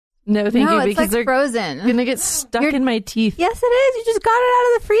No, thank you, it's because like they're frozen. gonna get stuck in my teeth. Yes, it is. You just got it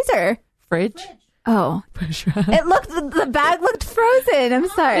out of the freezer. Fridge? Oh. Bushra. It looked, the bag looked frozen. I'm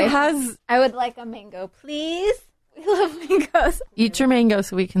sorry. It has... I would like a mango, please. We love mangoes. Eat your mango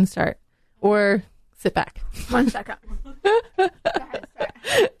so we can start. Or sit back. 1 second. Go ahead,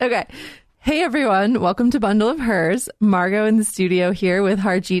 start. Okay. Hey, everyone. Welcome to Bundle of Hers. Margaux in the studio here with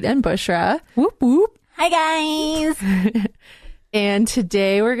Harjit and Bushra. Whoop, whoop. Hi, guys. And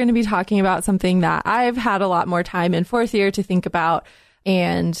today we're going to be talking about something that I've had a lot more time in fourth year to think about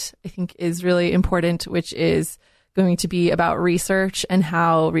and I think is really important, which is going to be about research and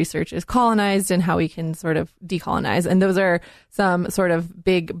how research is colonized and how we can sort of decolonize. And those are some sort of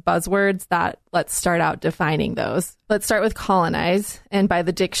big buzzwords that let's start out defining those. Let's start with colonize. And by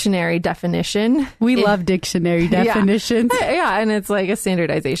the dictionary definition, we love dictionary definitions. Yeah. And it's like a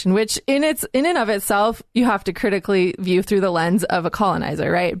standardization, which in and of itself, you have to critically view through the lens of a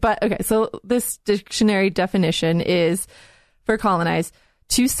colonizer, right? But okay, so this dictionary definition is for colonize: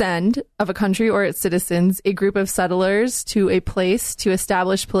 to send of a country or its citizens a group of settlers to a place to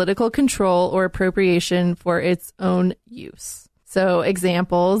establish political control or appropriation for its own use. So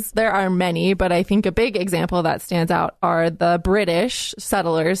examples, there are many, but I think a big example that stands out are the British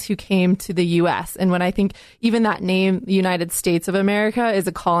settlers who came to the U.S. And when I think even that name, the United States of America, is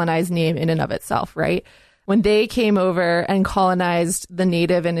a colonized name in and of itself, right? When they came over and colonized the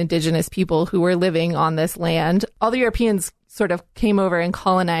native and indigenous people who were living on this land, all the Europeans sort of came over and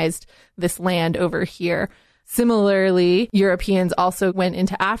colonized this land over here. Similarly, Europeans also went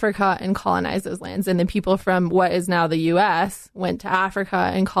into Africa and colonized those lands. And then people from what is now the U.S. went to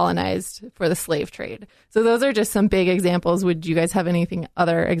Africa and colonized for the slave trade. So those are just some big examples. Would you guys have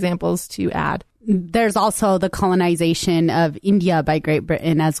other examples to add? There's also the colonization of India by Great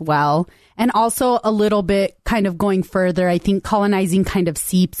Britain as well. And also a little bit kind of going further, I think colonizing kind of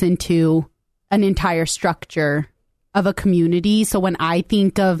seeps into an entire structure of a community. So when I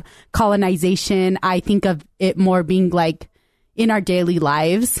think of colonization, I think of it more being like in our daily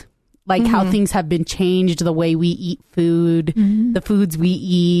lives, like how things have been changed, the way we eat food, the foods we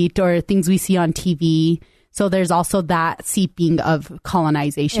eat, or things we see on TV. So there's also that seeping of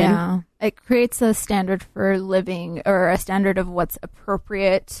colonization. Yeah. It creates a standard for living, or a standard of what's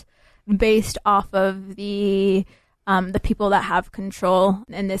appropriate based off of the people that have control.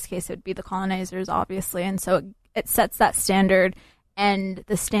 In this case, it would be the colonizers, obviously. And so it sets that standard, and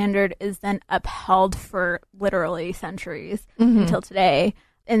the standard is then upheld for literally centuries until today.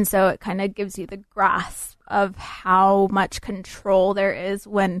 And so it kind of gives you the grasp of how much control there is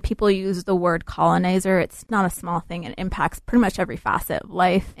when people use the word colonizer. It's not a small thing. It impacts pretty much every facet of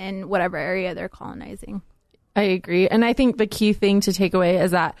life in whatever area they're colonizing. I agree. And I think the key thing to take away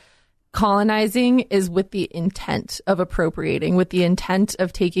is that colonizing is with the intent of appropriating, with the intent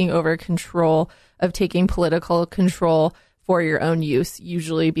of taking over control, of taking political control for your own use,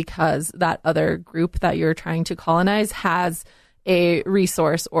 usually because that other group that you're trying to colonize has a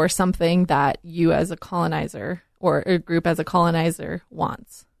resource or something that you as a colonizer or a group as a colonizer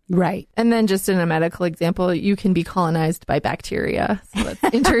wants. Right. And then just in a medical example, you can be colonized by bacteria. So that's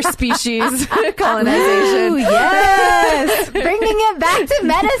interspecies colonization. Ooh, yes. Bringing it back to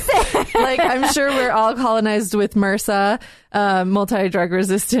medicine. Like, I'm sure we're all colonized with MRSA, multi-drug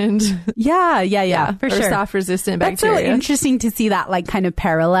resistant. Yeah, for or sure. staph resistant bacteria. That's really interesting to see that like kind of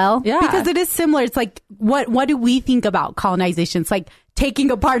parallel. Yeah. Because it is similar. It's like, what do we think about colonization? It's like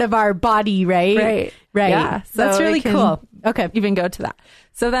taking a part of our body, right? Right. Yeah. So that's really cool. Okay. Even go to that.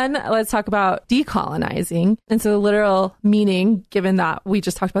 So then let's talk about decolonizing. And so the literal meaning, given that we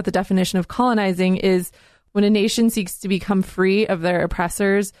just talked about the definition of colonizing, is when a nation seeks to become free of their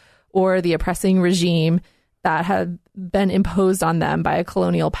oppressors or the oppressing regime that had been imposed on them by a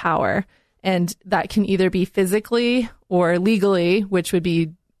colonial power. And that can either be physically or legally, which would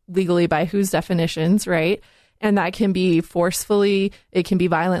be legally by whose definitions, right? And that can be forcefully, it can be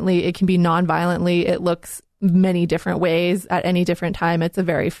violently, it can be non-violently. It looks many different ways at any different time. It's a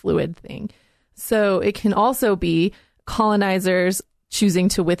very fluid thing. So it can also be colonizers choosing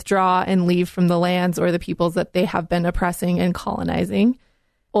to withdraw and leave from the lands or the peoples that they have been oppressing and colonizing.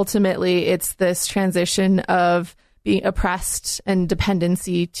 Ultimately, it's this transition of being oppressed and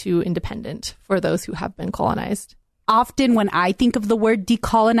dependency to independent for those who have been colonized. Often when I think of the word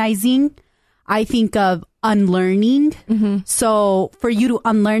decolonizing, I think of unlearning. So for you to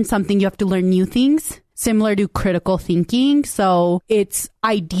unlearn something, you have to learn new things, similar to critical thinking. So it's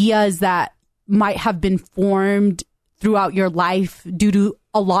ideas that might have been formed throughout your life due to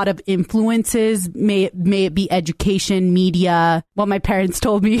a lot of influences, may it be education, media, what my parents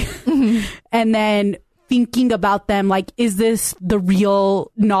told me. And then thinking about them like, is this the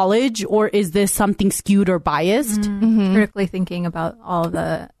real knowledge or is this something skewed or biased? Critically thinking about all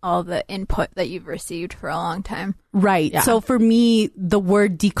the input that you've received for a long time. Right. Yeah. So for me, the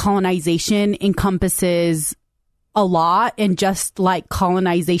word decolonization encompasses a lot, and just like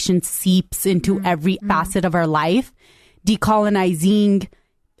colonization seeps into every facet of our life, decolonizing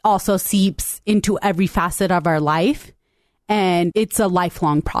also seeps into every facet of our life. And it's a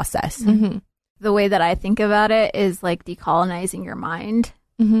lifelong process. The way that I think about it is like decolonizing your mind.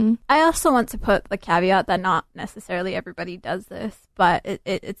 I also want to put the caveat that not necessarily everybody does this, but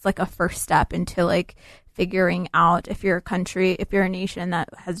it's like a first step into like figuring out, if you're a country, if you're a nation that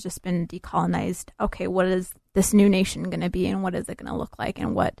has just been decolonized, okay, what is this new nation going to be, and what is it going to look like,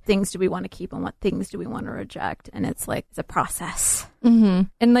 and what things do we want to keep and what things do we want to reject? And it's like, it's a process. And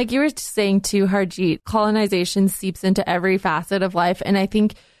like you were saying too, Harjit, colonization seeps into every facet of life. And I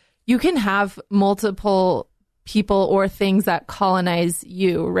think you can have multiple people or things that colonize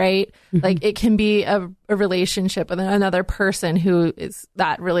you, right? Like it can be a relationship with another person who is,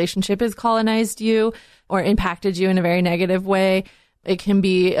 that relationship has colonized you or impacted you in a very negative way. It can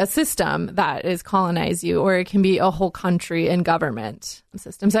be a system that is colonized you, or it can be a whole country and government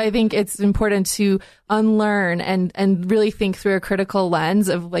system. So I think it's important to unlearn and really think through a critical lens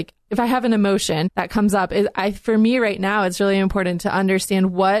of like, if I have an emotion that comes up, for me right now, it's really important to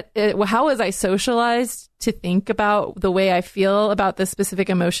understand how was I socialized to think about the way I feel about this specific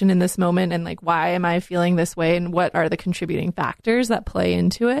emotion in this moment, and like, why am I feeling this way, and what are the contributing factors that play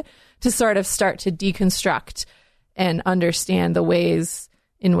into it, to sort of start to deconstruct and understand the ways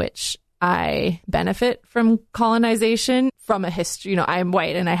in which I benefit from colonization from a history. You know, I'm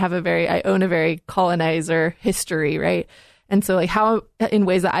white and I own a very colonizer history, right? And so like how, in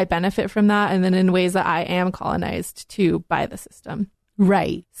ways that I benefit from that, and then in ways that I am colonized too by the system.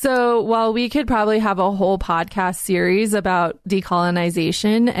 Right. So while we could probably have a whole podcast series about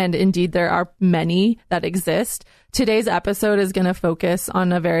decolonization, and indeed there are many that exist, today's episode is going to focus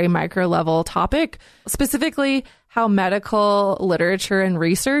on a very micro level topic, specifically how medical literature and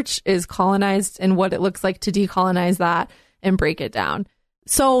research is colonized and what it looks like to decolonize that and break it down.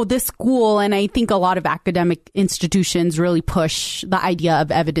 So this school, and I think a lot of academic institutions, really push the idea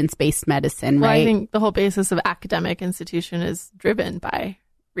of evidence-based medicine, right? Well, I think the whole basis of academic institution is driven by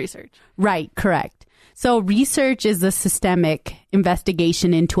research. Right, correct. So research is a systemic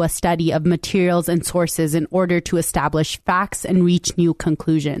investigation into a study of materials and sources in order to establish facts and reach new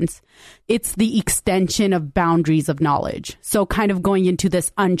conclusions. It's the extension of boundaries of knowledge. So kind of going into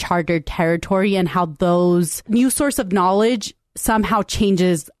this uncharted territory, and how those new source of knowledge somehow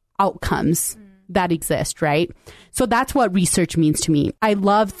changes outcomes that exist, right? So that's what research means to me. I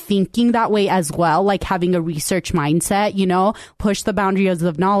love thinking that way as well, like having a research mindset, you know, push the boundaries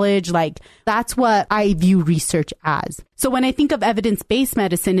of knowledge. Like that's what I view research as. So when I think of evidence-based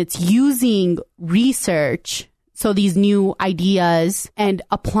medicine, it's using research, so these new ideas, and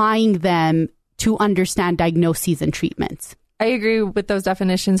applying them to understand diagnoses and treatments. I agree with those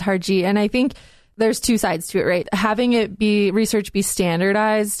definitions, Harjit. And I think there's two sides to it, right? Having it research be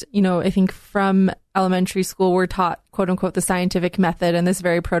standardized. You know, I think from elementary school, we're taught, quote unquote, the scientific method and this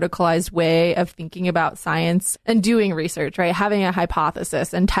very protocolized way of thinking about science and doing research, right? Having a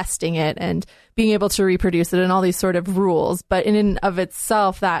hypothesis and testing it and being able to reproduce it and all these sort of rules. But in and of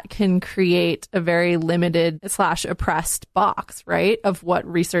itself, that can create a very limited / oppressed box, right? Of what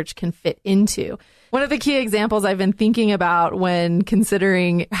research can fit into. One of the key examples I've been thinking about when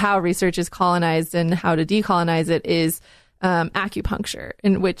considering how research is colonized and how to decolonize it is acupuncture,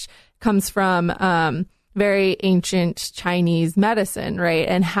 in which comes from very ancient Chinese medicine, right?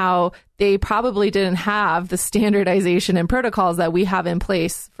 And how they probably didn't have the standardization and protocols that we have in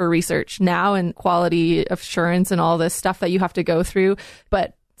place for research now, and quality assurance and all this stuff that you have to go through.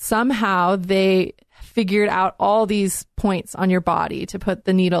 But somehow they figured out all these points on your body to put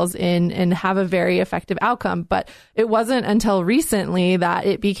the needles in and have a very effective outcome. But it wasn't until recently that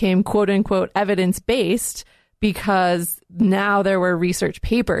it became, quote unquote, evidence-based, because now there were research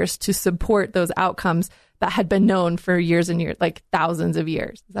papers to support those outcomes that had been known for years and years, like thousands of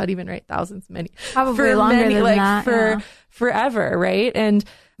years. Is that even right? Thousands, many. Probably for longer many, than like that. for forever, right? And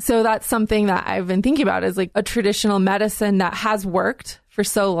so that's something that I've been thinking about, is like a traditional medicine that has worked for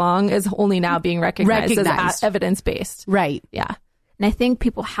so long is only now being recognized. As evidence-based. Right. Yeah. And I think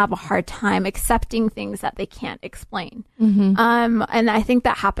people have a hard time accepting things that they can't explain. And I think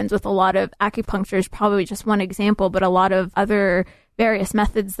that happens with a lot of acupuncture is probably just one example, but a lot of other various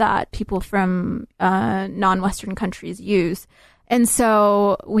methods that people from non-Western countries use. And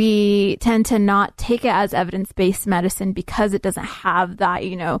so we tend to not take it as evidence-based medicine because it doesn't have that,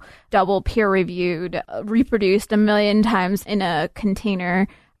 double peer-reviewed, reproduced a million times in a container.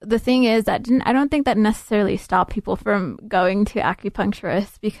 The thing is that I don't think that necessarily stopped people from going to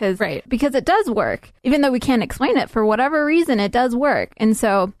acupuncturists because it does work. Even though we can't explain it, for whatever reason, it does work. And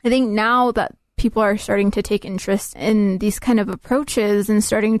so I think now that people are starting to take interest in these kind of approaches and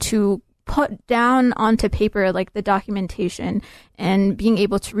starting to put down onto paper like the documentation and being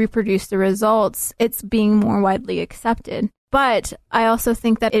able to reproduce the results, it's being more widely accepted. But I also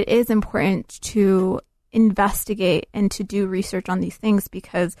think that it is important to investigate and to do research on these things,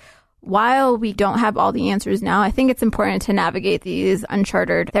 because while we don't have all the answers now, I think it's important to navigate these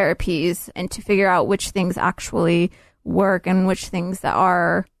uncharted therapies and to figure out which things actually work and which things that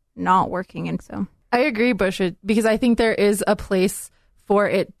are not working. And so I agree, Bushra, because I think there is a place for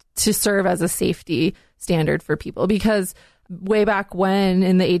it to serve as a safety standard for people, because way back when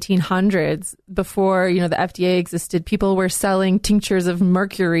in the 1800s, before, the FDA existed, people were selling tinctures of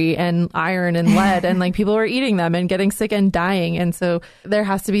mercury and iron and lead and people were eating them and getting sick and dying. And so there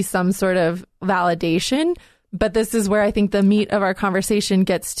has to be some sort of validation. But this is where I think the meat of our conversation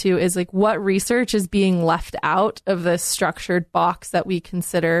gets to is what research is being left out of this structured box that we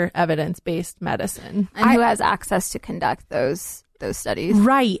consider evidence-based medicine. And who has access to conduct those studies.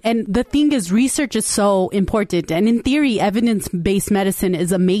 Right. And the thing is, research is so important. And in theory, evidence-based medicine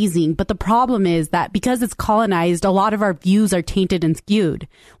is amazing. But the problem is that because it's colonized, a lot of our views are tainted and skewed.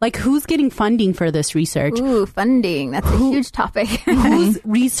 Who's getting funding for this research? Ooh, funding. That's a huge topic. Whose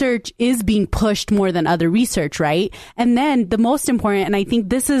research is being pushed more than other research, right? And then the most important, and I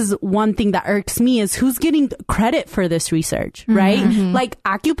think this is one thing that irks me, is who's getting credit for this research, right? Mm-hmm.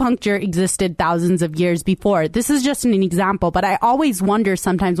 Acupuncture existed thousands of years before. This is just an example, but I always wonder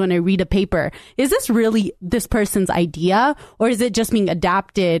sometimes when I read a paper, is this really this person's idea, or is it just being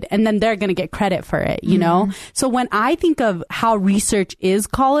adapted and then they're going to get credit for it, you know? So when I think of how research is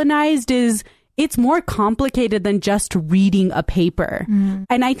colonized, it's more complicated than just reading a paper.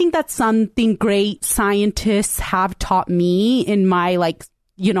 And I think that's something great scientists have taught me in my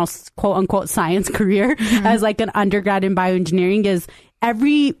quote unquote science career as an undergrad in bioengineering, is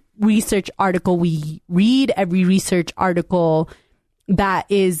every research article we read, every research article that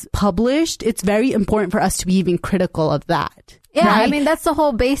is published, it's very important for us to be even critical of that. Yeah, right? I mean, that's the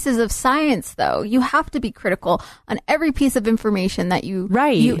whole basis of science, though. You have to be critical on every piece of information that you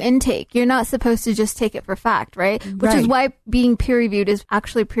intake. You're not supposed to just take it for fact, right? Which is why being peer-reviewed is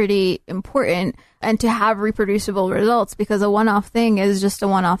actually pretty important, and to have reproducible results, because a one-off thing is just a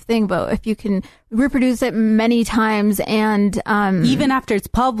one-off thing. But if you can reproduce it many times and even after it's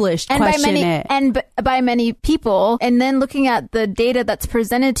published, and by many people, and then looking at the data that's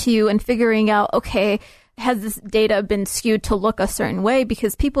presented to you and figuring out, okay, has this data been skewed to look a certain way?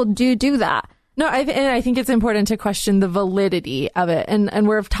 Because people do that. No, I think it's important to question the validity of it. And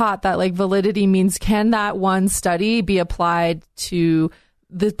we're taught that validity means, can that one study be applied to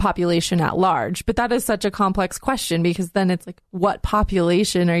the population at large? But that is such a complex question, because then it's what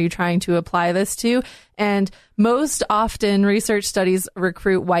population are you trying to apply this to? And most often research studies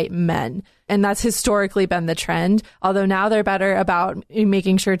recruit white men. And that's historically been the trend, although now they're better about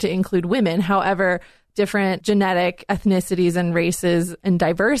making sure to include women. However, different genetic ethnicities and races and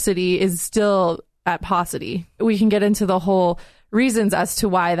diversity is still at paucity. We can get into the whole reasons as to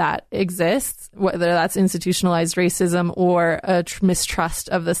why that exists, whether that's institutionalized racism or a mistrust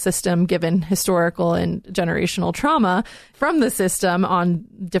of the system given historical and generational trauma from the system on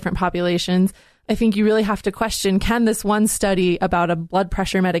different populations. I think you really have to question, can this one study about a blood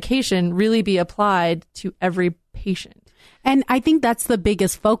pressure medication really be applied to every patient? And I think that's the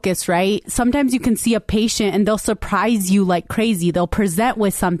biggest focus, right? Sometimes you can see a patient and they'll surprise you like crazy. They'll present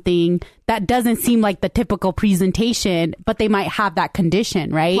with something that doesn't seem like the typical presentation, but they might have that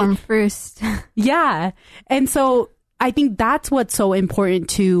condition, right? Form first. Yeah. And so I think that's what's so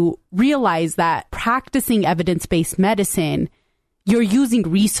important to realize, that practicing evidence-based medicine, you're using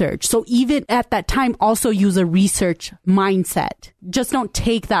research. So even at that time, also use a research mindset. Just don't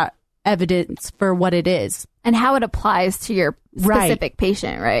take that evidence for what it is. And how it applies to your specific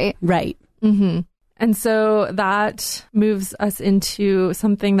patient, right? Right. Mm-hmm. And so that moves us into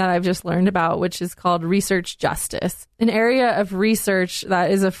something that I've just learned about, which is called research justice, an area of research that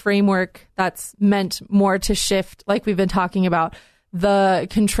is a framework that's meant more to shift, like we've been talking about, the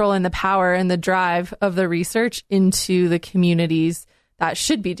control and the power and the drive of the research into the communities that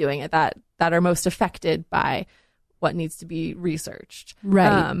should be doing it, that are most affected by what needs to be researched.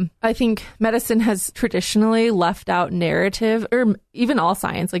 Right. I think medicine has traditionally left out narrative, or even all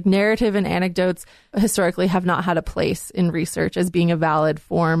science, like narrative and anecdotes historically have not had a place in research as being a valid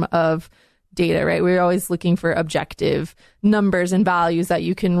form of data, right? We're always looking for objective numbers and values that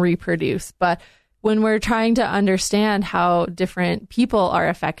you can reproduce. But when we're trying to understand how different people are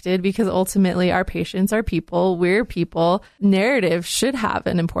affected, because ultimately our patients are people, we're people, narrative should have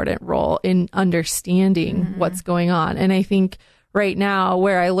an important role in understanding what's going on. And I think right now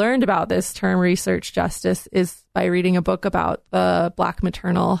where I learned about this term research justice is by reading a book about the Black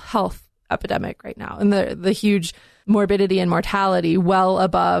maternal health epidemic right now and the huge morbidity and mortality well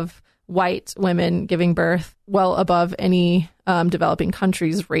above white women giving birth, well above any developing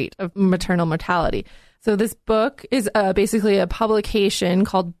country's rate of maternal mortality. So this book is basically a publication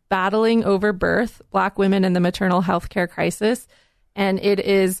called Battling Over Birth, Black Women and the Maternal Healthcare Crisis. And it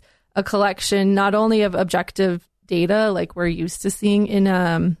is a collection not only of objective data like we're used to seeing in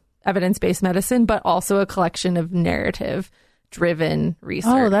evidence-based medicine, but also a collection of narrative-driven research.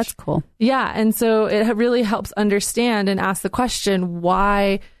 Oh, that's cool. Yeah. And so it really helps understand and ask the question,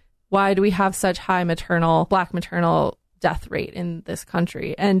 why do we have such high Black maternal death rate in this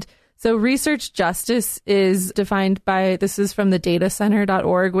country? And so research justice is defined by, this is from the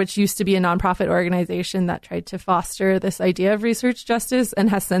datacenter.org, which used to be a nonprofit organization that tried to foster this idea of research justice and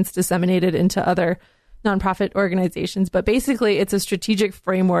has since disseminated into other nonprofit organizations. But basically, it's a strategic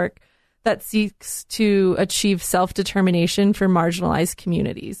framework that seeks to achieve self-determination for marginalized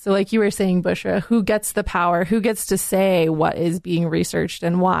communities. So like you were saying, Bushra, who gets the power, who gets to say what is being researched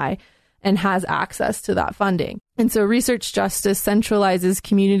and why, and has access to that funding. And so research justice centralizes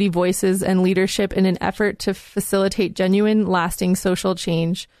community voices and leadership in an effort to facilitate genuine, lasting social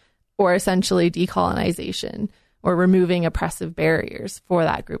change, or essentially decolonization, or removing oppressive barriers for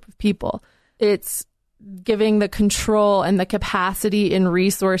that group of people. It's giving the control and the capacity and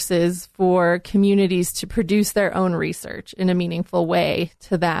resources for communities to produce their own research in a meaningful way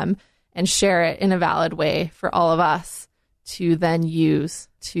to them and share it in a valid way for all of us to then use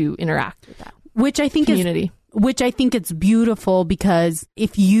to interact with that community. Which I think it's beautiful, because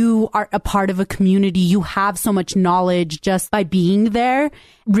if you are a part of a community, you have so much knowledge just by being there,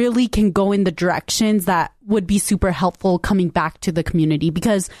 really can go in the directions that would be super helpful coming back to the community,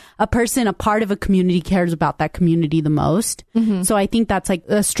 because a part of a community cares about that community the most. Mm-hmm. So I think that's like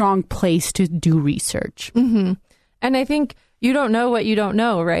a strong place to do research. Mm-hmm. And I think you don't know what you don't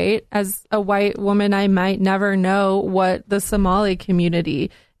know, right? As a white woman, I might never know what the Somali community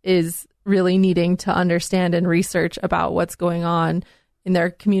is really needing to understand and research about what's going on in their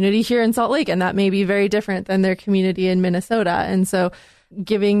community here in Salt Lake. And that may be very different than their community in Minnesota. And so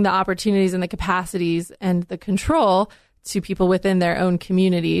giving the opportunities and the capacities and the control to people within their own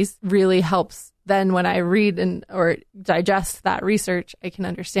communities really helps. Then when I read or digest that research, I can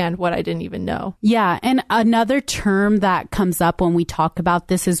understand what I didn't even know. Yeah. And another term that comes up when we talk about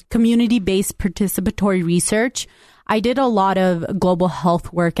this is community-based participatory research. I did a lot of global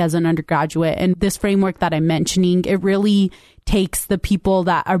health work as an undergraduate, and this framework that I'm mentioning, it really takes the people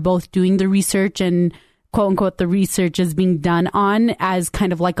that are both doing the research and quote unquote the research is being done on as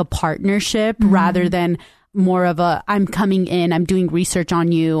kind of like a partnership rather than more of a, I'm coming in, I'm doing research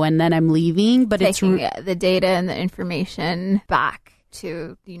on you, and then I'm leaving. But taking the data and the information back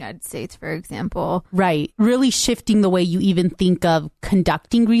to the United States, for example. Right. Really shifting the way you even think of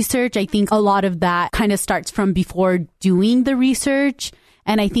conducting research. I think a lot of that kind of starts from before doing the research.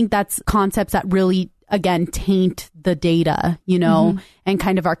 And I think that's concepts that really, again, taint the data, and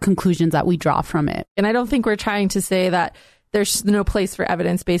kind of our conclusions that we draw from it. And I don't think we're trying to say that there's no place for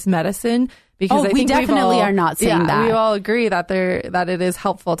evidence-based medicine, because I think we definitely are not saying that. We all agree that it is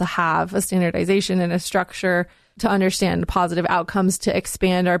helpful to have a standardization and a structure to understand positive outcomes, to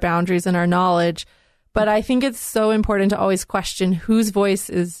expand our boundaries and our knowledge. But I think it's so important to always question whose voice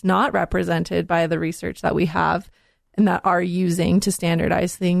is not represented by the research that we have and that are using to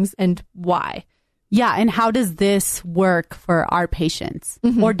standardize things, and why. Yeah. And how does this work for our patients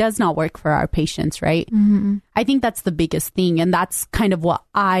or does not work for our patients, right? Mm-hmm. I think that's the biggest thing. And that's kind of what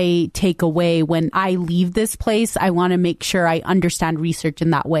I take away when I leave this place. I want to make sure I understand research in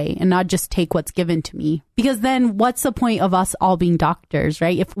that way and not just take what's given to me. Because then what's the point of us all being doctors,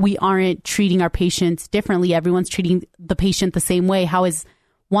 right? If we aren't treating our patients differently, everyone's treating the patient the same way. How is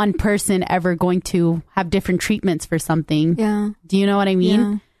one person ever going to have different treatments for something? Yeah. Do you know what I mean?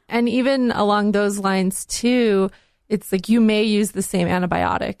 Yeah. And even along those lines, too, it's like you may use the same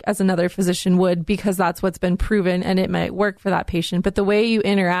antibiotic as another physician would because that's what's been proven and it might work for that patient. But the way you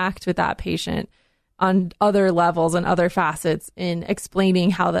interact with that patient on other levels and other facets in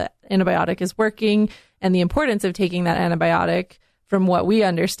explaining how the antibiotic is working and the importance of taking that antibiotic from what we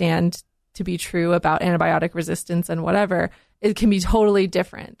understand to be true about antibiotic resistance and whatever, it can be totally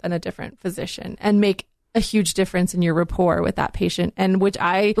different than a different physician and make a huge difference in your rapport with that patient, and which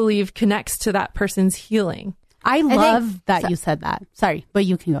I believe connects to that person's healing. I love that you said that. Sorry, but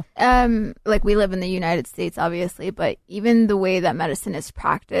you can go. Like, we live in the United States, obviously, but even the way that medicine is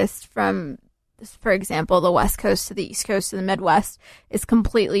practiced from, for example, the West Coast to the East Coast to the Midwest is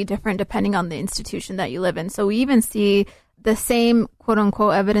completely different depending on the institution that you live in. So we even see the same quote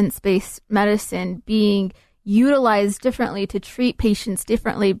unquote evidence-based medicine being utilized differently to treat patients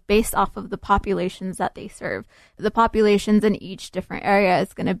differently based off of the populations that they serve. The populations in each different area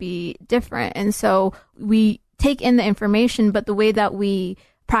is going to be different. And so we take in the information, but the way that we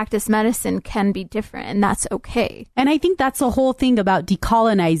practice medicine can be different, and that's okay. And I think that's the whole thing about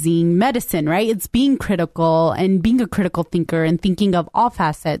decolonizing medicine, right? It's being critical and being a critical thinker and thinking of all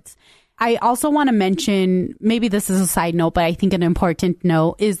facets. I also want to mention, maybe this is a side note, but I think an important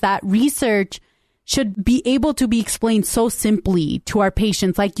note is that research should be able to be explained so simply to our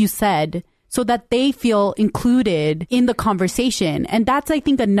patients, like you said, so that they feel included in the conversation. And that's, I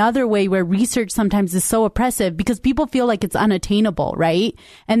think, another way where research sometimes is so oppressive, because people feel like it's unattainable, right?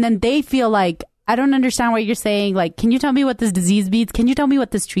 And then they feel like, I don't understand what you're saying. Like, can you tell me what this disease means? Can you tell me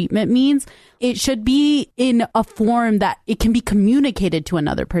what this treatment means? It should be in a form that it can be communicated to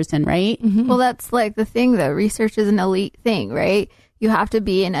another person, right? Mm-hmm. Well, that's like the thing, though. Research is an elite thing, right? You have to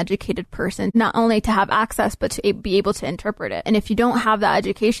be an educated person, not only to have access, but to be able to interpret it. And if you don't have that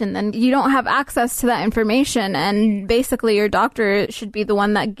education, then you don't have access to that information. And basically, your doctor should be the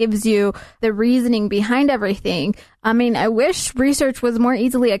one that gives you the reasoning behind everything. I mean, I wish research was more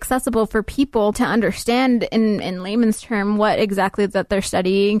easily accessible for people to understand in layman's term what exactly that they're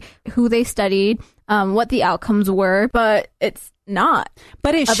studying, who they studied, what the outcomes were, but it's not.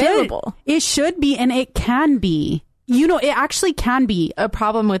 But it available. It should be, and it can be. You know, it actually can be. A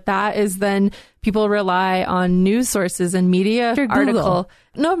problem with that is then people rely on news sources and media article.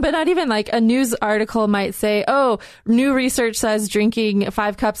 No, but not even like a news article might say, oh, new research says drinking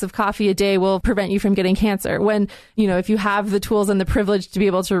 5 cups of coffee a day will prevent you from getting cancer. When, you know, if you have the tools and the privilege to be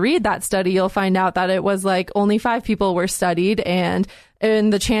able to read that study, you'll find out that it was like only 5 people were studied, and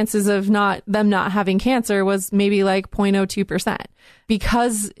the chances of them not having cancer was maybe like 0.02%.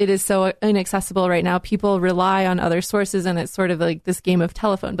 Because it is so inaccessible right now, people rely on other sources, and it's sort of like this game of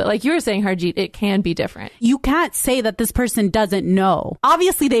telephone. But like you were saying, Harjit, it can be different. You can't say that this person doesn't know.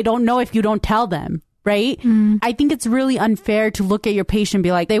 Obviously, they don't know if you don't tell them, right? I think it's really unfair to look at your patient and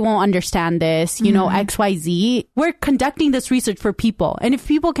be like, they won't understand this, you know, XYZ. We're conducting this research for people. And if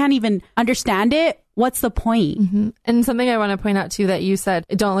people can't even understand it, what's the point? And something I want to point out too, that you said,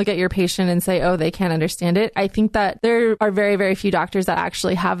 don't look at your patient and say, oh, they can't understand it. I think that there are very, very few doctors that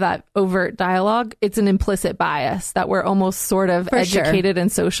actually have that overt dialogue. It's an implicit bias that we're almost sort of educated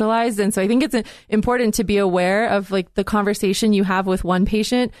and socialized. And so I think it's important to be aware of like the conversation you have with one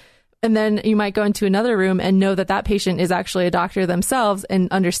patient. And then you might go into another room and know that that patient is actually a doctor themselves,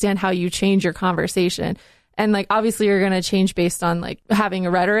 and understand how you change your conversation. And like, obviously you're going to change based on like having a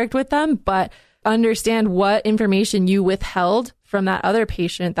rhetoric with them, but understand what information you withheld from that other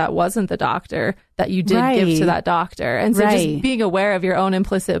patient that wasn't the doctor that you did give to that doctor. And so just being aware of your own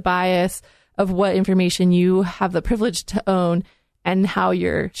implicit bias of what information you have the privilege to own and how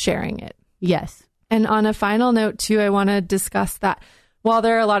you're sharing it. Yes. And on a final note too, I want to discuss that while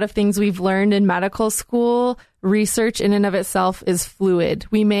there are a lot of things we've learned in medical school, research in and of itself is fluid.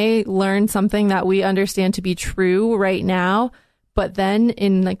 We may learn something that we understand to be true right now, but then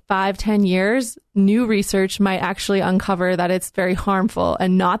in like 5-10 years, new research might actually uncover that it's very harmful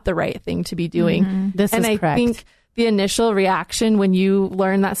and not the right thing to be doing. This is correct. I think the initial reaction when you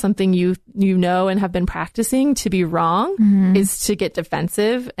learn that something you know and have been practicing to be wrong is to get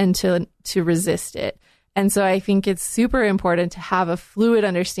defensive and to resist it. And so I think it's super important to have a fluid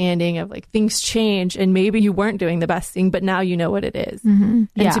understanding of like things change, and maybe you weren't doing the best thing, but now you know what it is. And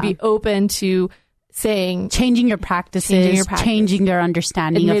to be open to saying, changing your practices, changing your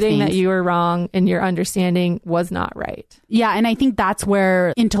understanding of things. Admitting that you were wrong and your understanding was not right. Yeah. And I think that's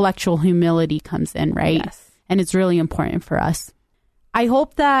where intellectual humility comes in, right? Yes. And it's really important for us. I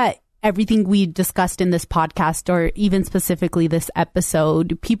hope that everything we discussed in this podcast, or even specifically this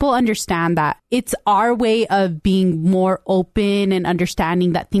episode, people understand that it's our way of being more open and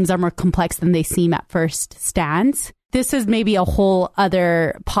understanding that things are more complex than they seem at first stance. This is maybe a whole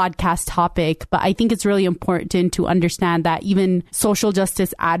other podcast topic, but I think it's really important to understand that even social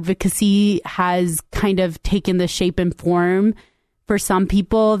justice advocacy has kind of taken the shape and form for some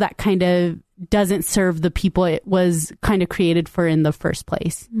people that kind of doesn't serve the people it was kind of created for in the first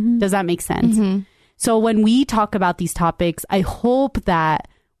place. Does that make sense? So when we talk about these topics, I hope that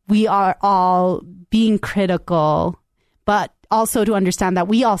we are all being critical, but also to understand that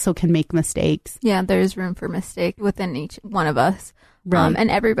we also can make mistakes. Yeah, there's room for mistake within each one of us, Right.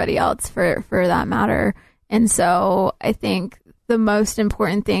 and everybody else for that matter. And so I think the most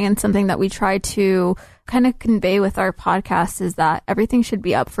important thing, and something that we try to kind of convey with our podcast, is that everything should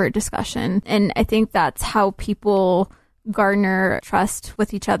be up for discussion. And I think that's how people garner trust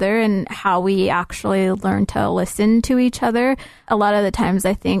with each other and how we actually learn to listen to each other. A lot of the times,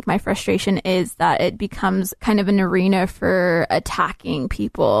 I think my frustration is that it becomes kind of an arena for attacking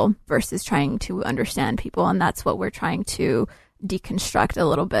people versus trying to understand people. And that's what we're trying to deconstruct a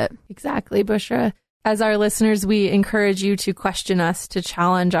little bit. Exactly, Bushra. As our listeners, we encourage you to question us, to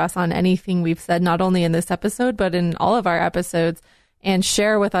challenge us on anything we've said, not only in this episode, but in all of our episodes, and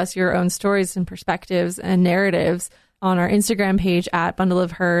share with us your own stories and perspectives and narratives on our Instagram page at Bundle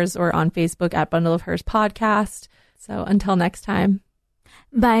of Hers or on Facebook at Bundle of Hers Podcast. So until next time.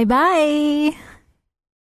 Bye-bye.